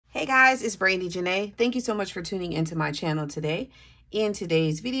Hey guys, it's brandijanei. Thank you so much for tuning into my channel today. In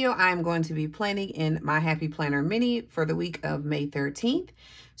today's video, I'm going to be planning in my Happy Planner Mini for the week of May 13th.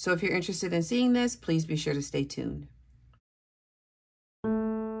 So if you're interested in seeing this, please be sure to stay tuned.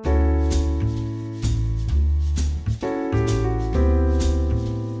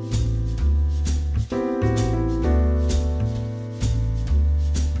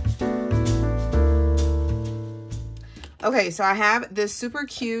 Okay, so I have this super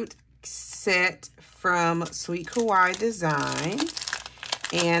cute set from Sweet Kawaii Design,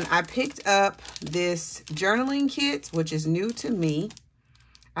 and I picked up this journaling kit, which is new to me.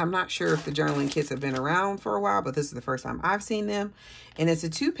 I'm not sure if the journaling kits have been around for a while, but this is the first time I've seen them, and it's a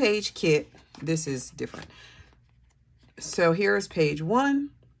 2-page kit. This is different. So here is page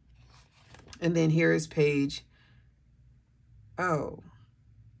 1, and then here is page, oh,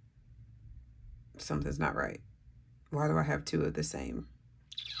 something's not right. Why do I have 2 of the same?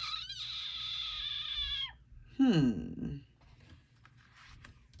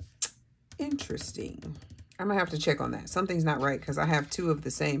 Interesting. I'm gonna have to check on that. Something's not right because I have 2 of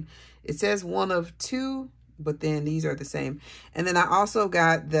the same. It says 1 of 2, but then these are the same. And then I also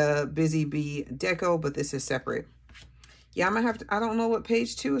got the Busy Bee Deco, but this is separate. Yeah, I'm gonna have to, I don't know what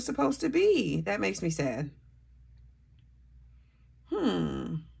page 2 is supposed to be. That makes me sad.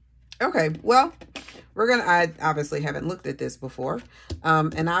 Okay, well, I obviously haven't looked at this before.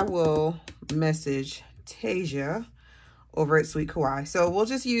 And I will message Tasia over at Sweet Kawaii. So we'll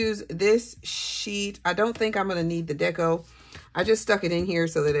just use this sheet. I don't think I'm gonna need the deco. I just stuck it in here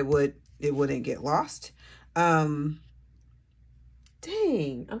so that it wouldn't get lost. Dang,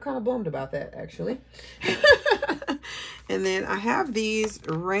 I'm kind of bummed about that actually. And then I have these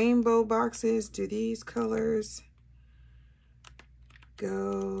rainbow boxes. Do these colors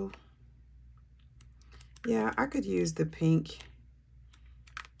go? Yeah, I could use the pink.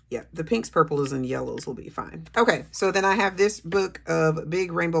 Yeah, the pinks, purples, and yellows will be fine. Okay, so then I have this book of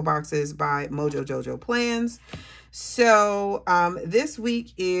Big Rainbow Boxes by Mojo Jojo Plans. So this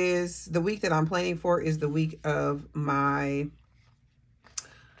week is, the week that I'm planning for is the week of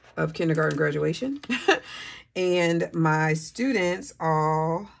kindergarten graduation. And my students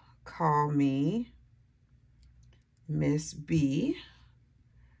all call me Miss B.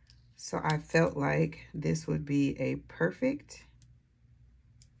 So I felt like this would be a perfect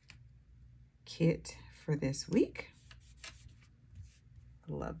kit for this week.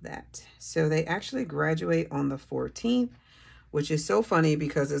 Love that. So they actually graduate on the 14th, which is so funny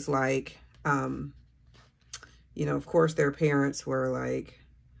because it's like, you know, of course their parents were like,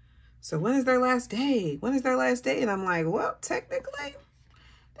 so when is their last day? When is their last day? And I'm like, well, technically,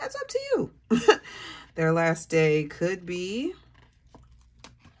 that's up to you. Their last day could be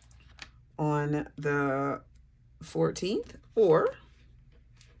on the 14th, or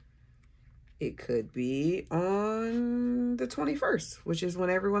it could be on the 21st, which is when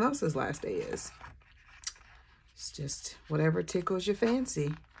everyone else's last day is. It's just whatever tickles your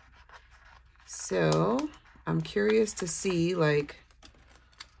fancy. So I'm curious to see like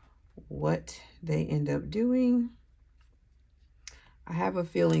what they end up doing. I have a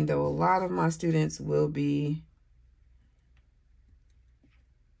feeling though a lot of my students will be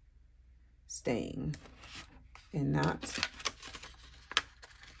staying and not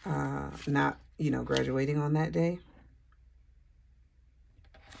you know, graduating on that day.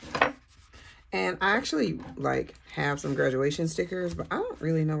 And I actually like have some graduation stickers, but I don't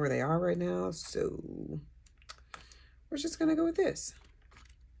really know where they are right now, so we're just gonna go with this.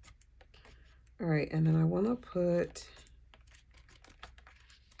 All right, and then I want to put,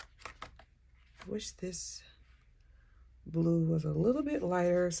 I wish this blue was a little bit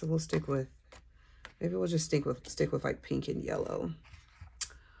lighter, so we'll stick with, maybe we'll just stick with like pink and yellow.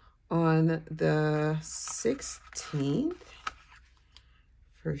 On the 16th,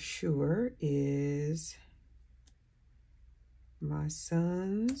 for sure, is my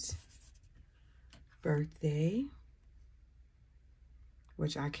son's birthday,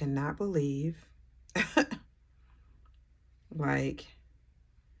 which I cannot believe. Like,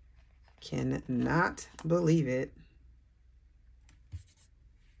 cannot believe it.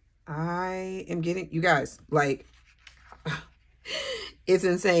 I am getting, you guys, like, it's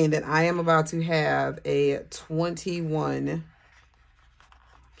insane that I am about to have a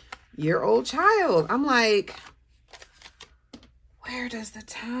 21-year-old child. I'm like, where does the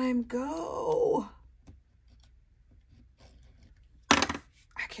time go?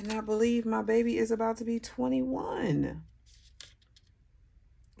 I cannot believe my baby is about to be 21.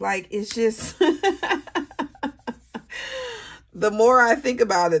 Like, it's just, the more I think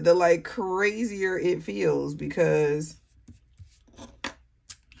about it, the like crazier it feels, because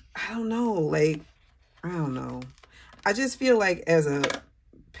don't know. Like, I don't know. I just feel like as a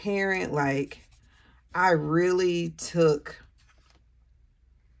parent, like, I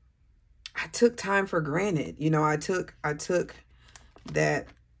took time for granted. You know, I took that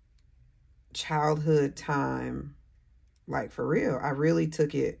childhood time, like, for real. I really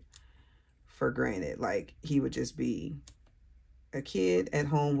took it for granted. Like, he would just be a kid at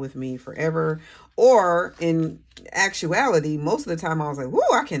home with me forever. Or in actuality, most of the time I was like,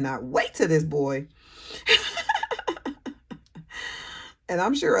 whoa, I cannot wait till this boy. And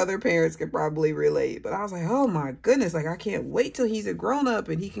I'm sure other parents could probably relate. But I was like, oh my goodness, like, I can't wait till he's a grown-up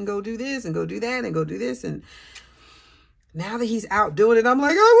and he can go do this and go do that and go do this. And now that he's out doing it, I'm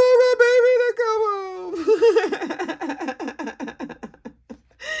like, I want my baby to come home.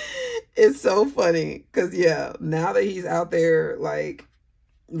 It's so funny because, yeah, now that he's out there, like,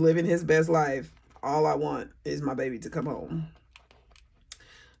 living his best life, all I want is my baby to come home.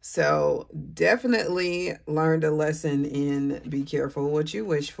 So definitely learned a lesson in be careful what you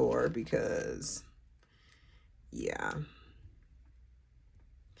wish for, because, yeah,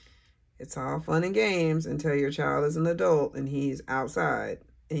 it's all fun and games until your child is an adult and he's outside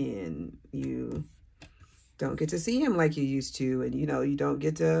and you don't get to see him like you used to. And, you know, you don't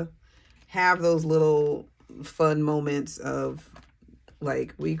get to have those little fun moments of,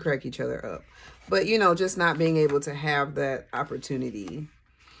 like, we crack each other up. But, you know, just not being able to have that opportunity.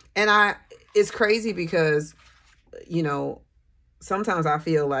 And it's crazy because, you know, sometimes I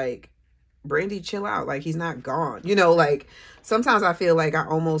feel like, Brandi, chill out. Like, he's not gone. You know, like, sometimes I feel like I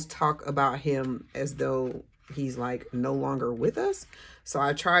almost talk about him as though he's, like, no longer with us. So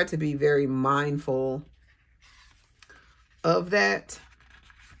I try to be very mindful of that.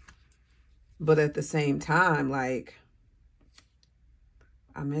 But at the same time, like,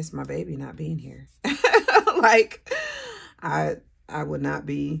 I miss my baby not being here. Like, I would not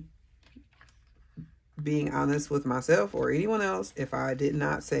be being honest with myself or anyone else if I did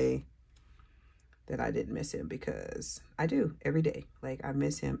not say that I didn't miss him, because I do every day. Like, I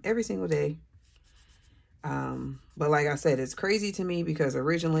miss him every single day. But like I said, it's crazy to me because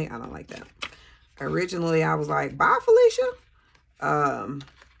originally, I don't like that. Originally, I was like, bye, Felicia.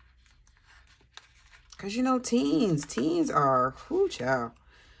 Because, you know, teens are, whoo, child.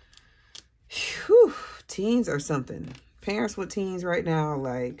 Whew, teens are something. Parents with teens right now,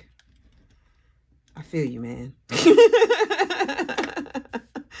 like, I feel you, man.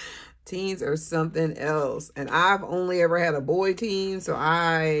 Teens are something else. And I've only ever had a boy teen, so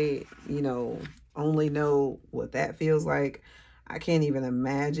I, you know, only know what that feels like. I can't even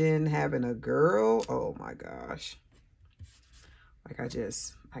imagine having a girl. Oh my gosh. Like, I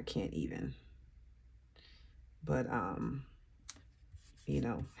can't even. But, you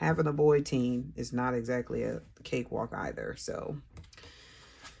know, having a boy teen is not exactly a cakewalk either. So,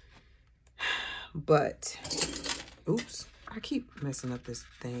 but, oops, I keep messing up this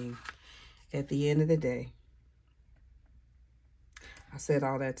thing. At the end of the day, I said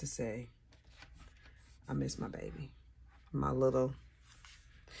all that to say, I miss my baby. My little,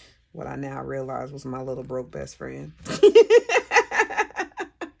 what I now realize was my little broke best friend.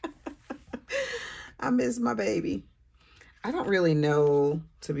 I miss my baby. I don't really know,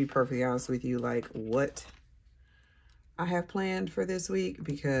 to be perfectly honest with you, like, what I have planned for this week,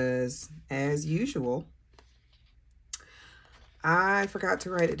 because as usual, I forgot to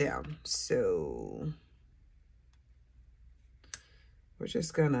write it down. So we're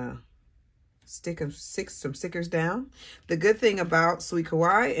just gonna stick some stickers down. The good thing about Sweet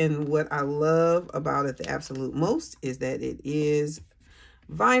Kawaii, and what I love about it the absolute most, is that it is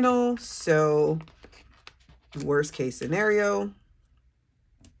vinyl. So worst case scenario,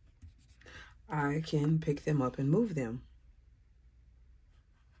 I can pick them up and move them.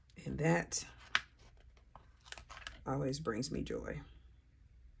 And that always brings me joy.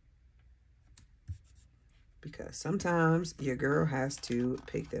 Because sometimes your girl has to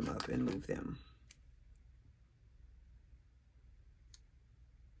pick them up and move them.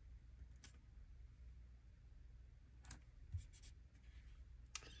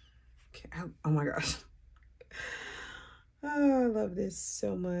 Okay, oh my gosh. Oh, I love this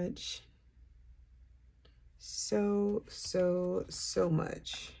so much. So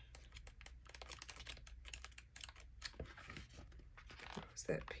much. What's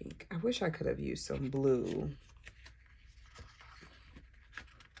that pink? I wish I could have used some blue.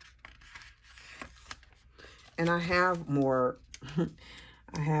 And I have more,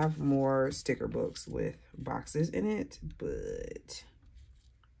 I have more sticker books with boxes in it, but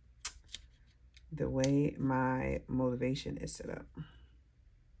the way my motivation is set up,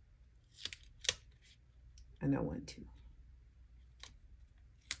 I know when to.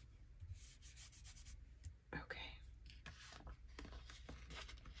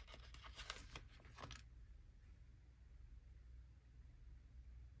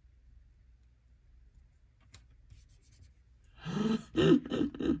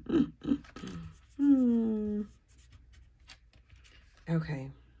 Okay.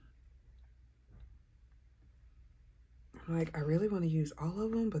 Like, I really want to use all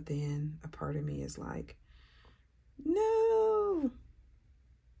of them, but then a part of me is like, no.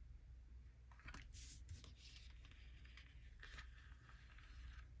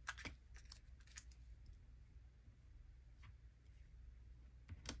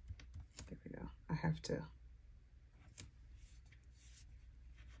 There we go. I have to.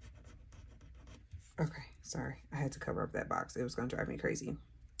 Okay, sorry. I had to cover up that box. It was going to drive me crazy.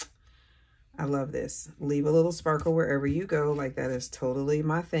 I love this. Leave a little sparkle wherever you go. Like, that is totally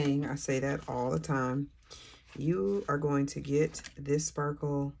my thing. I say that all the time. You are going to get this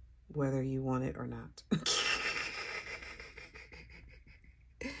sparkle whether you want it or not.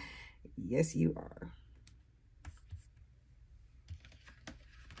 Yes, you are.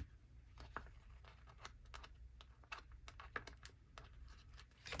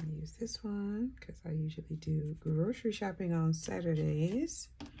 Use this one because I usually do grocery shopping on Saturdays.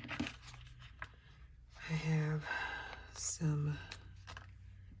 I have some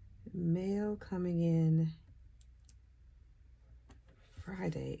mail coming in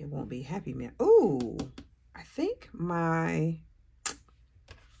Friday. It won't be Happy Mail. Oh, I think I'm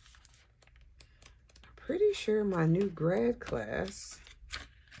pretty sure my new grad class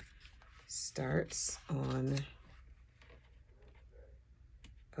starts on,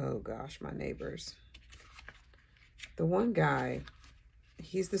 oh gosh, my neighbors. The one guy,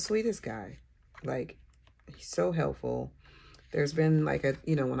 he's the sweetest guy. Like, he's so helpful. There's been like a,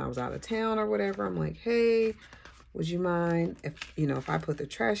 you know, when I was out of town or whatever, I'm like, hey, would you mind if, you know, if I put the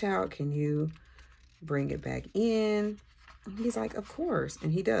trash out, can you bring it back in? And he's like, of course.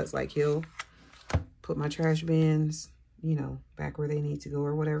 And he does. Like, he'll put my trash bins, you know, back where they need to go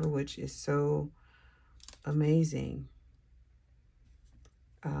or whatever, which is so amazing.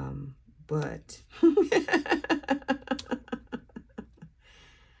 But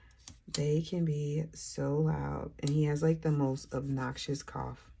they can be so loud. And he has like the most obnoxious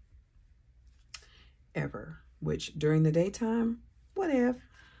cough ever, which during the daytime, whatever.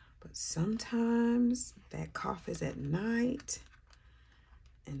 But sometimes that cough is at night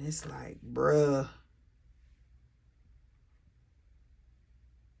and it's like, bruh.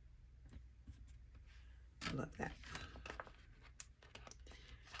 I love that.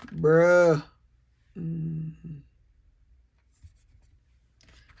 Bruh.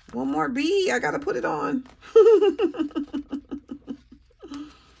 One more bee. I gotta put it on.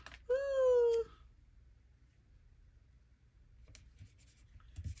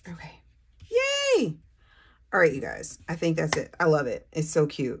 Okay. Yay! All right, you guys. I think that's it. I love it. It's so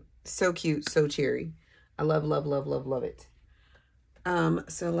cute. So cute. So cheery. I love, love, love, love, love it.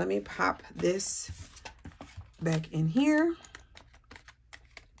 So let me pop this back in here.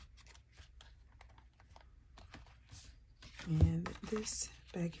 And this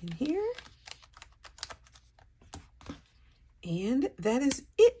back in here. And that is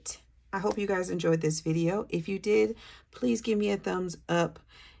it. I hope you guys enjoyed this video. If you did, please give me a thumbs up.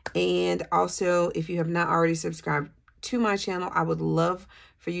 And also, if you have not already subscribed to my channel, I would love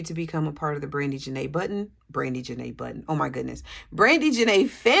for you to become a part of the brandijanei button. Oh my goodness. brandijanei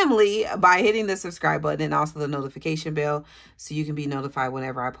family by hitting the subscribe button and also the notification bell so you can be notified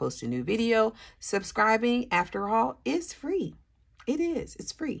whenever I post a new video. Subscribing, after all, is free. It is.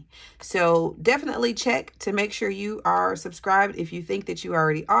 It's free. So definitely check to make sure you are subscribed if you think that you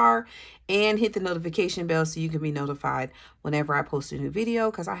already are, and hit the notification bell so you can be notified whenever I post a new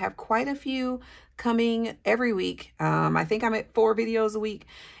video, because I have quite a few coming every week. I think I'm at 4 videos a week,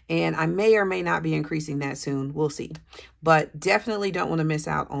 and I may or may not be increasing that soon. We'll see. But definitely don't want to miss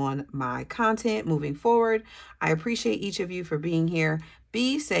out on my content moving forward. I appreciate each of you for being here.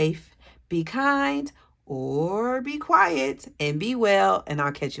 Be safe, be kind, or be quiet, and be well, and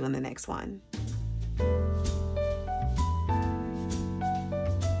I'll catch you in the next one.